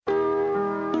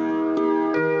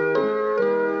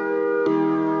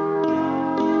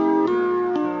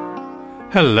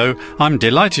Hello, I'm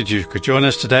delighted you could join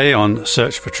us today on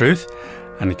Search for Truth.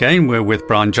 And again, we're with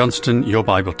Brian Johnston, your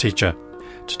Bible teacher.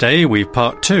 Today, we've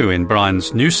part 2 in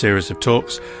Brian's new series of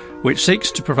talks, which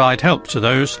seeks to provide help to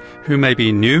those who may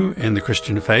be new in the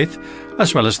Christian faith,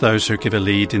 as well as those who give a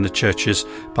lead in the churches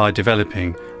by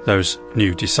developing those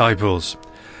new disciples.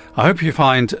 I hope you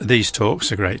find these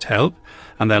talks a great help,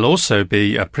 and there'll also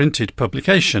be a printed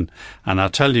publication, and I'll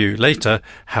tell you later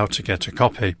how to get a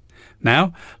copy.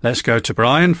 Now, let's go to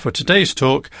Brian for today's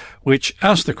talk, which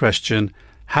asks the question,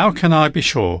 how can I be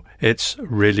sure it's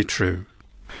really true?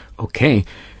 Okay,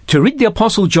 to read the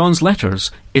Apostle John's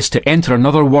letters is to enter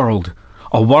another world,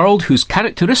 a world whose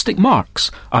characteristic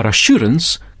marks are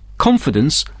assurance,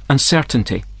 confidence and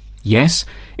certainty. Yes,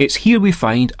 it's here we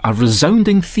find a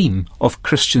resounding theme of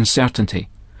Christian certainty.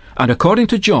 And according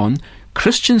to John,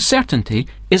 Christian certainty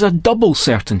is a double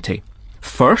certainty.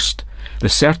 First, the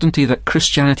certainty that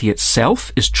Christianity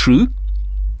itself is true.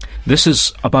 This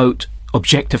is about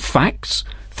objective facts,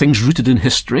 things rooted in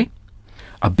history.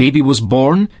 A baby was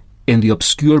born in the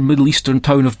obscure Middle Eastern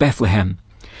town of Bethlehem.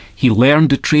 He learned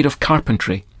the trade of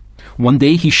carpentry. One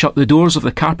day he shut the doors of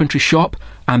the carpentry shop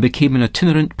and became an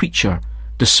itinerant preacher,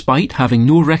 despite having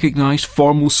no recognised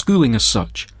formal schooling as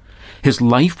such. His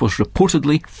life was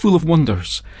reportedly full of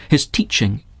wonders, his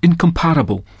teaching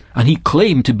incomparable, and he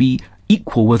claimed to be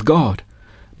equal with God.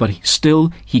 But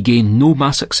still he gained no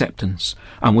mass acceptance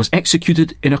and was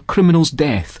executed in a criminal's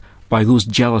death by those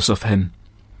jealous of him.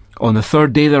 On the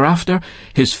third day thereafter,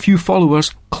 his few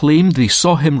followers claimed they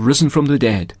saw him risen from the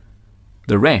dead.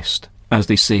 The rest, as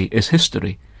they say, is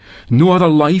history. No other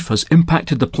life has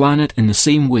impacted the planet in the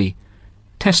same way.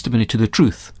 Testimony to the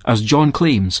truth, as John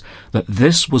claims, that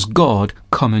this was God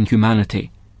come in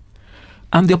humanity.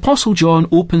 And the Apostle John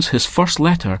opens his first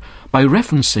letter by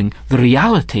referencing the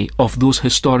reality of those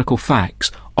historical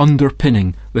facts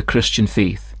underpinning the Christian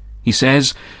faith. He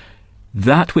says,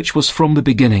 "That which was from the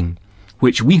beginning,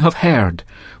 which we have heard,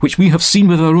 which we have seen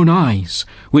with our own eyes,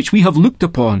 which we have looked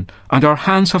upon, and our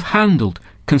hands have handled,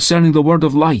 concerning the word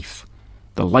of life.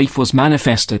 The life was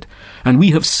manifested, and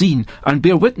we have seen, and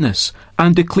bear witness,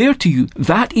 and declare to you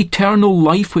that eternal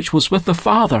life which was with the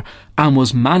Father, and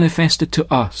was manifested to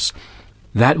us.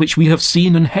 That which we have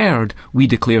seen and heard we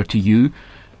declare to you,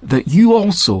 that you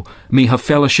also may have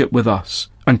fellowship with us.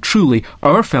 And truly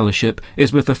our fellowship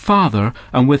is with the Father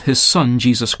and with his Son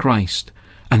Jesus Christ.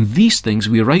 And these things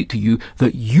we write to you,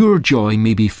 that your joy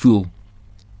may be full."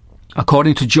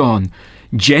 According to John,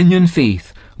 genuine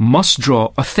faith must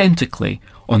draw authentically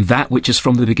on that which is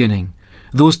from the beginning,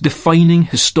 those defining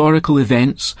historical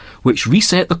events which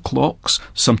reset the clocks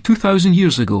some 2,000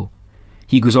 years ago.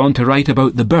 He goes on to write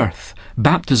about the birth,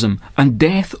 baptism and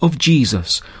death of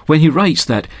Jesus when he writes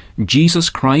that Jesus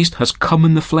Christ has come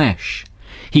in the flesh.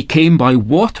 He came by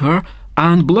water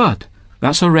and blood.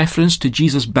 That's a reference to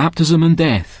Jesus' baptism and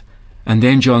death. And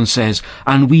then John says,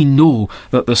 "And we know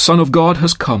that the Son of God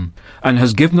has come and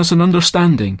has given us an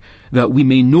understanding that we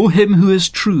may know him who is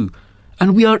true.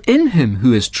 And we are in him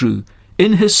who is true,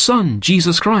 in his Son,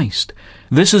 Jesus Christ.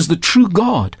 This is the true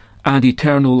God and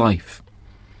eternal life."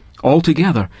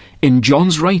 Altogether, in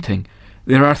John's writing,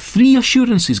 there are 3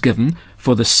 assurances given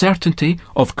for the certainty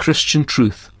of Christian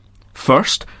truth.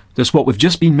 First, there's what we've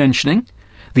just been mentioning,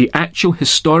 the actual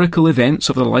historical events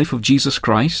of the life of Jesus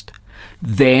Christ.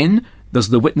 Then there's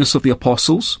the witness of the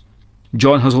apostles.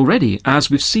 John has already,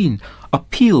 as we've seen,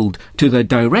 appealed to the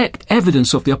direct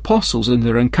evidence of the apostles in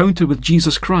their encounter with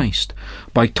Jesus Christ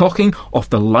by talking of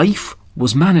the life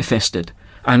was manifested,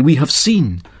 and we have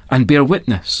seen and bear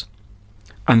witness.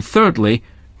 And thirdly,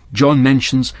 John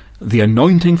mentions the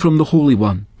anointing from the Holy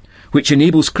One, which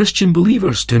enables Christian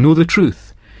believers to know the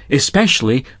truth,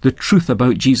 especially the truth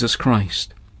about Jesus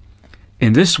Christ.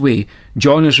 In this way,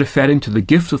 John is referring to the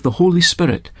gift of the Holy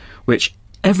Spirit, which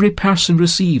every person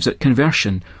receives at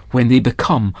conversion when they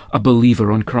become a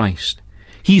believer on Christ.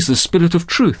 He's the Spirit of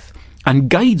truth and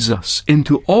guides us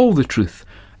into all the truth,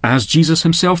 as Jesus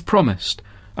himself promised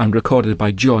and recorded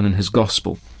by John in his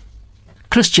Gospel.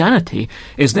 Christianity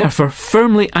is therefore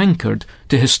firmly anchored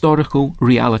to historical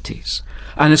realities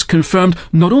and is confirmed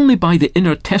not only by the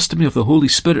inner testimony of the Holy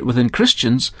Spirit within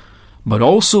Christians, but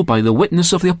also by the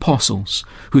witness of the apostles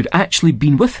who had actually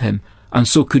been with him and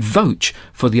so could vouch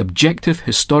for the objective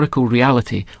historical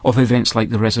reality of events like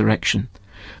the resurrection.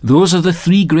 Those are the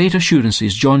 3 great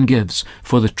assurances John gives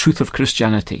for the truth of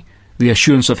Christianity: the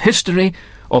assurance of history,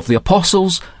 of the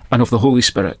apostles, and of the Holy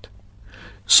Spirit.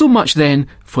 So much then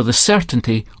for the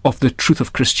certainty of the truth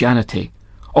of Christianity,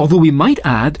 although we might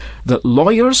add that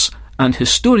lawyers and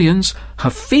historians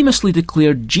have famously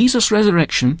declared Jesus'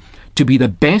 resurrection to be the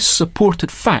best supported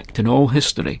fact in all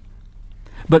history.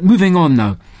 But moving on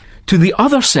now, to the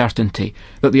other certainty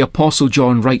that the Apostle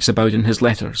John writes about in his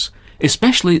letters,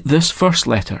 especially this first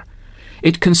letter.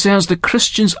 It concerns the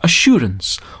Christian's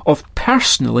assurance of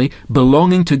personally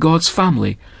belonging to God's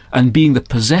family and being the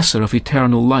possessor of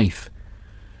eternal life.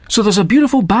 So there's a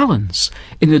beautiful balance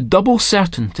in the double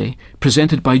certainty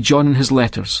presented by John in his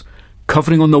letters,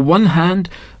 covering on the one hand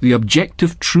the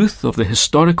objective truth of the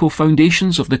historical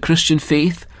foundations of the Christian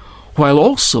faith, while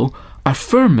also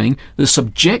affirming the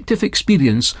subjective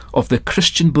experience of the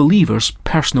Christian believer's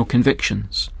personal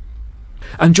convictions.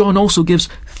 And John also gives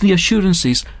three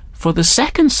assurances for the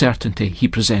second certainty he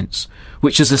presents,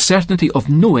 which is the certainty of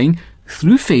knowing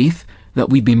through faith that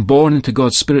we've been born into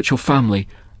God's spiritual family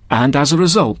and as a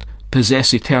result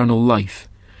possess eternal life.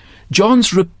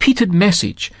 John's repeated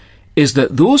message is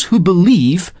that those who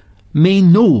believe may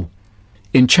know.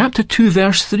 In chapter 2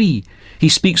 verse 3 he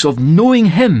speaks of knowing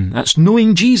him, that's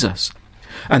knowing Jesus,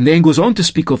 and then goes on to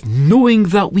speak of knowing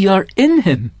that we are in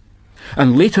him,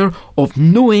 and later of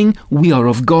knowing we are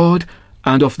of God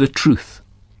and of the truth.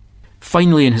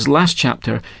 Finally, in his last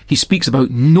chapter, he speaks about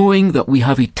knowing that we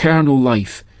have eternal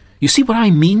life. You see what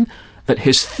I mean? That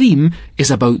his theme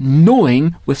is about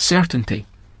knowing with certainty.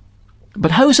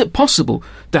 But how is it possible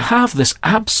to have this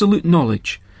absolute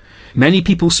knowledge? Many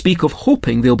people speak of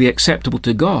hoping they'll be acceptable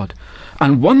to God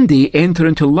and one day enter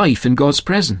into life in God's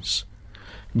presence.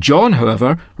 John,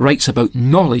 however, writes about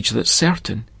knowledge that's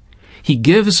certain. He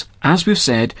gives, as we've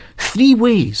said, three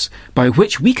ways by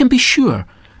which we can be sure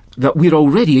that we're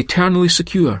already eternally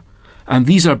secure, and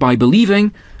these are by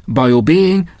believing, by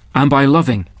obeying, and by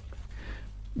loving.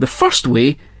 The first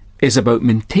way is about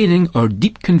maintaining our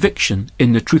deep conviction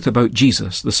in the truth about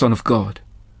Jesus, the Son of God.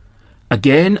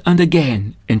 Again and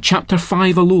again, in chapter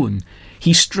 5 alone,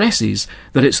 he stresses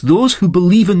that it's those who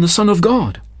believe in the Son of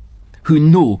God who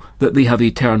know that they have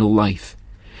eternal life.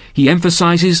 He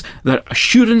emphasizes that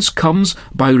assurance comes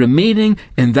by remaining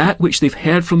in that which they've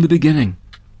heard from the beginning.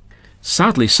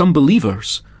 Sadly, some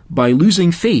believers, by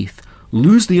losing faith,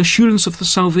 lose the assurance of the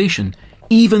salvation,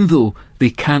 even though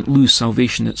they can't lose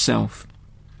salvation itself.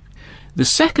 The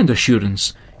second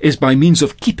assurance is by means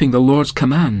of keeping the Lord's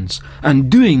commands and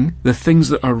doing the things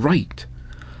that are right.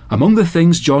 Among the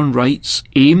things John writes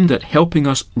aimed at helping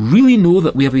us really know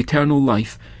that we have eternal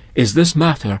life is this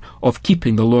matter of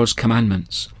keeping the Lord's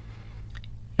commandments.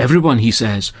 Everyone, he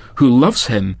says, who loves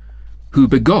him who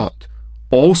begot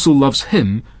also loves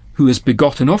him who is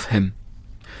begotten of him.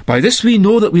 By this we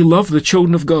know that we love the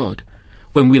children of God,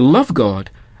 when we love God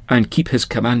and keep his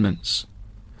commandments.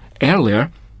 Earlier,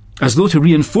 as though to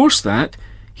reinforce that,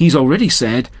 he's already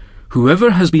said,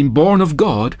 whoever has been born of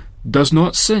God does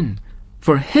not sin,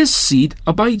 for his seed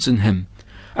abides in him,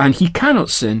 and he cannot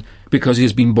sin because he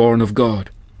has been born of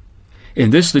God. In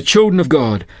this the children of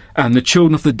God and the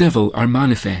children of the devil are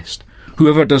manifest.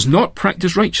 Whoever does not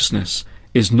practice righteousness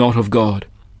is not of God.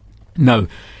 Now,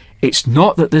 it's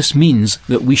not that this means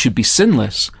that we should be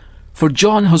sinless, for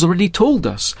John has already told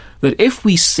us that if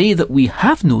we say that we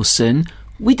have no sin,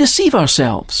 we deceive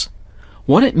ourselves.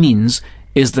 What it means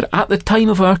is that at the time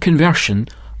of our conversion,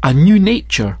 a new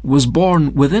nature was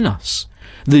born within us.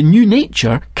 The new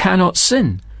nature cannot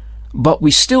sin, but we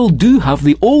still do have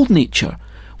the old nature,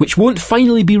 which won't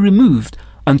finally be removed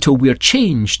until we're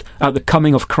changed at the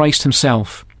coming of Christ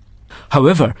himself.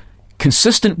 However,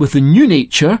 consistent with the new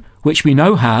nature which we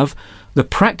now have, the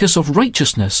practice of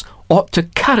righteousness ought to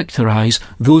characterize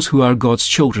those who are God's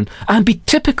children and be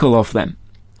typical of them.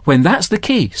 When that's the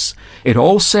case, it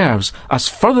all serves as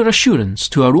further assurance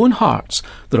to our own hearts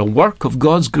that a work of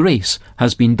God's grace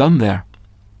has been done there.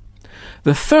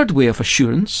 The third way of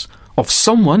assurance of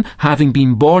someone having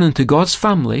been born into God's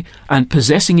family and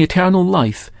possessing eternal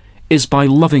life is by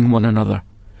loving one another.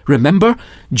 Remember,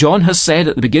 John has said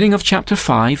at the beginning of chapter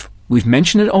 5, we've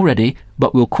mentioned it already,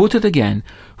 but we'll quote it again,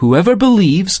 whoever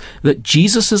believes that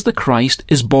Jesus is the Christ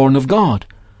is born of God,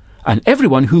 and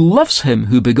everyone who loves him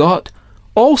who begot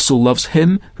also loves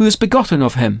him who is begotten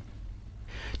of him.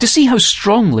 To see how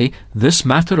strongly this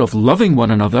matter of loving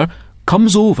one another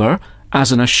comes over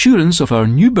as an assurance of our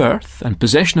new birth and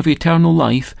possession of eternal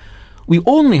life, we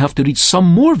only have to read some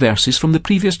more verses from the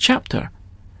previous chapter.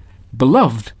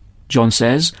 Beloved, John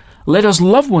says, let us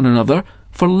love one another,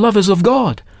 for love is of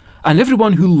God, and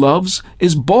everyone who loves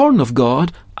is born of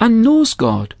God and knows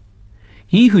God.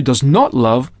 He who does not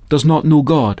love does not know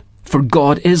God, for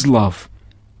God is love.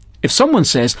 If someone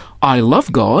says, I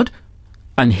love God,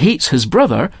 and hates his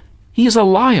brother, he is a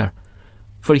liar.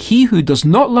 For he who does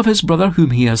not love his brother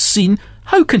whom he has seen,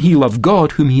 how can he love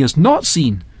God whom he has not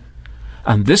seen?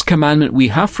 And this commandment we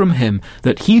have from him,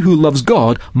 that he who loves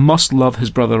God must love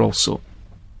his brother also.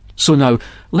 So now,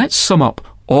 let's sum up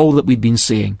all that we've been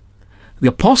saying. The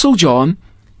Apostle John,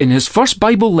 in his first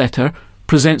Bible letter,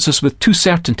 presents us with two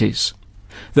certainties.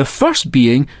 The first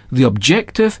being the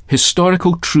objective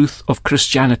historical truth of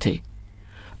Christianity,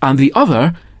 and the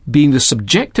other being the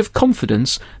subjective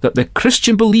confidence that the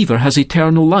Christian believer has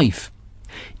eternal life.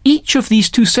 Each of these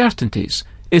two certainties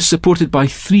is supported by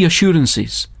three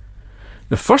assurances.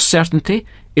 The first certainty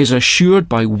is assured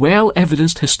by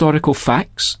well-evidenced historical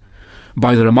facts,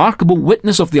 by the remarkable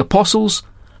witness of the apostles,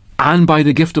 and by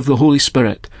the gift of the Holy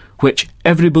Spirit, which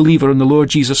every believer in the Lord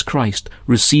Jesus Christ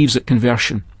receives at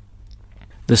conversion.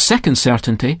 The second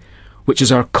certainty, which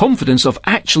is our confidence of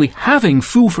actually having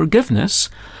full forgiveness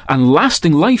and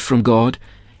lasting life from God,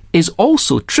 is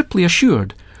also triply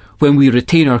assured when we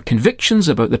retain our convictions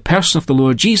about the person of the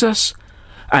Lord Jesus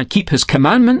and keep his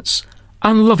commandments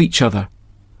and love each other.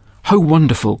 How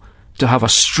wonderful to have a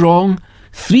strong,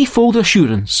 threefold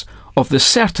assurance of the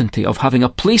certainty of having a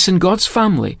place in God's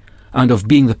family and of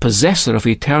being the possessor of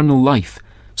eternal life,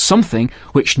 something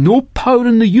which no power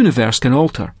in the universe can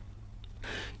alter.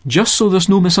 Just so there's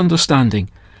no misunderstanding,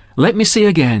 let me say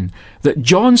again that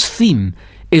John's theme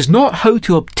is not how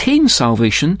to obtain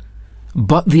salvation,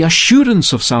 but the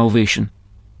assurance of salvation.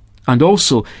 And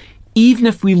also, even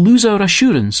if we lose our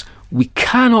assurance, we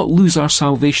cannot lose our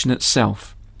salvation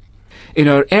itself. In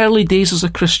our early days as a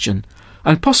Christian,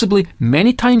 and possibly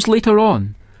many times later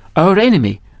on, our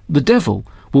enemy, the devil,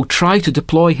 will try to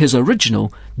deploy his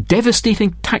original,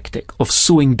 devastating tactic of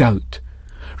sowing doubt.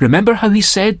 Remember how he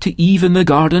said to Eve in the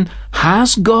garden,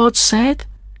 "Has God said?"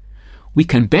 We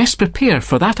can best prepare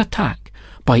for that attack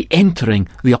by entering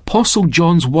the Apostle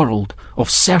John's world of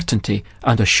certainty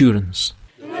and assurance.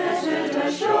 Blessed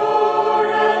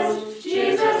assurance,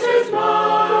 Jesus is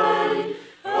mine.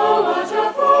 Oh, what a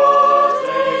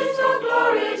foretaste of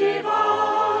glory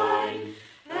divine.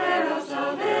 Heir of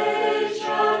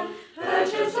salvation,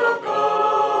 purchase of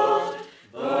God,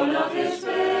 born of his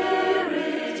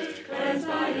Spirit, cleansed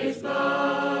by his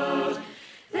blood.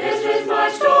 This is my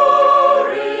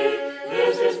story,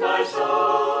 this is my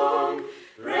song,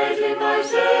 praising my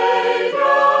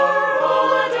Savior all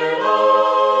the day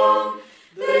long.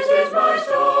 This is my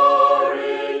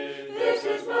story, this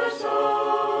is my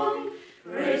song,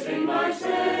 praising my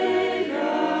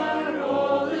Savior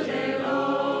all the day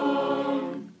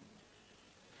long.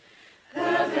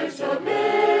 Perfect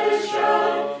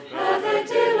submission, perfect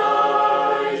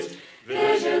delight,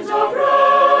 visions of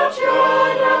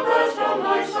rapture now burst from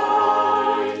my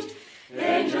sight.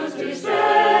 Angels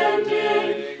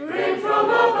descending, bring from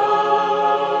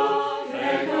above,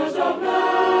 echoes of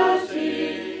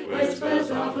mercy, whispers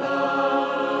of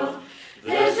love.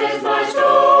 This is my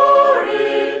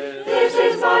story, this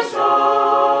is my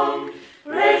song,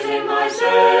 praising my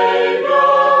Savior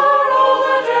all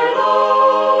the day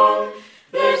long.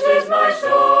 This is my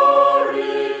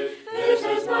story, this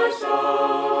is my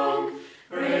song,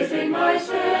 praising my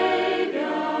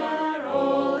Savior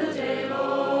all the day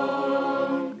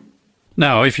long.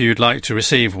 Now, if you'd like to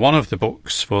receive one of the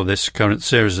books for this current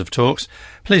series of talks,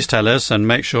 please tell us and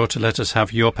make sure to let us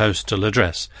have your postal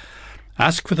address.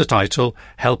 Ask for the title,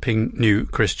 Helping New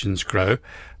Christians Grow,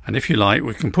 and if you like,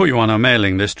 we can put you on our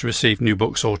mailing list to receive new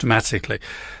books automatically.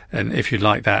 And if you'd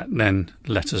like that, then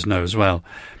let us know as well.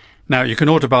 Now, you can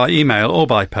order by email or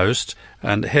by post,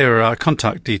 and here are our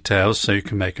contact details so you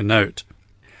can make a note.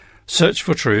 Search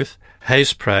for Truth,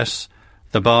 Hayes Press,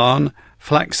 The Barn,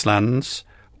 Flaxlands,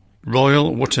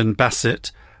 Royal Wootton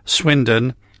Bassett,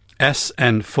 Swindon,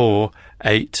 SN4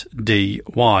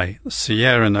 8DY,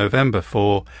 Sierra November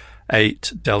 4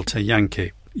 8 Delta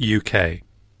Yankee, UK.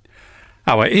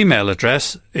 Our email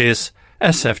address is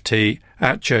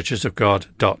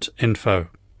sft@churchesofgod.info.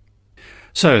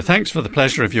 So, thanks for the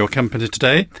pleasure of your company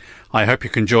today. I hope you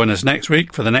can join us next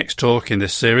week for the next talk in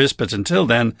this series, but until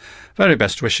then, very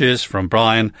best wishes from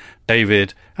Brian,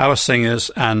 David, our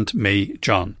singers, and me,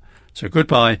 John. So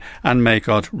goodbye, and may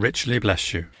God richly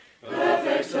bless you.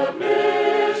 Perfect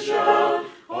submission,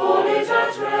 all is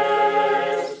at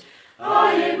rest.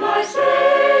 I in my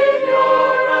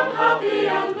Savior am happy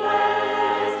and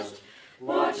blessed,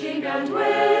 watching and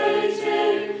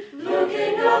waiting,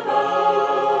 looking above.